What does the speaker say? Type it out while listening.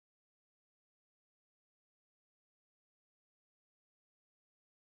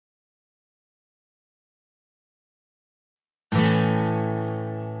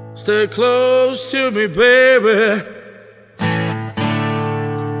Stay close to me, baby.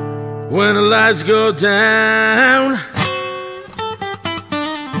 When the lights go down,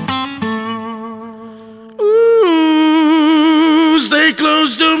 ooh, stay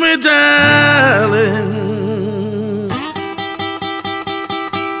close to me, darling.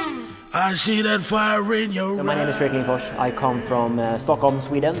 I see that fire in your eyes. My name is Fredrik Lindfors. I come from Stockholm,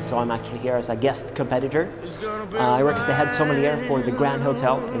 Sweden, so I'm actually here as a guest competitor. I work as the head sommelier for the Grand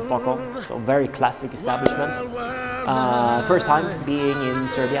Hotel in Stockholm, so very classic establishment. First time being in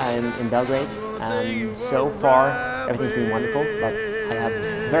Serbia and in Belgrade, and so far everything's been wonderful, but I have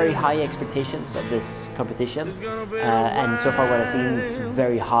very high expectations of this competition, and so far what I've seen, it's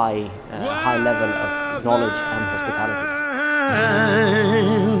very high level of knowledge and hospitality.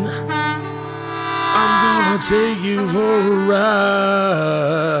 I'm gonna take you for a ride.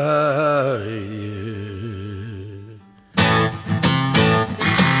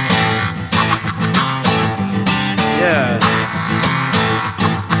 Yeah.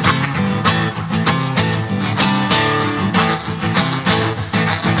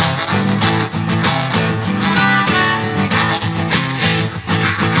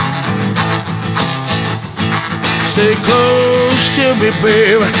 Stay close to me,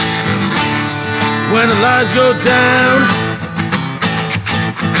 baby. When the lights go down,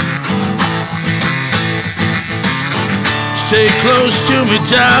 stay close to me,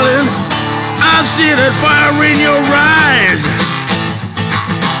 darling. I see that fire in your eyes.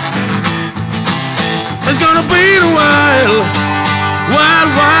 It's gonna be a wild,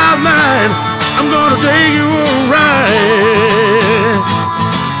 wild, wild night. I'm gonna take you a ride.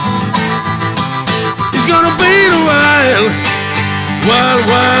 It's gonna be a wild, wild,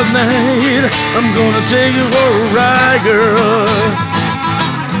 wild night. I'm gonna take you for a ride, girl.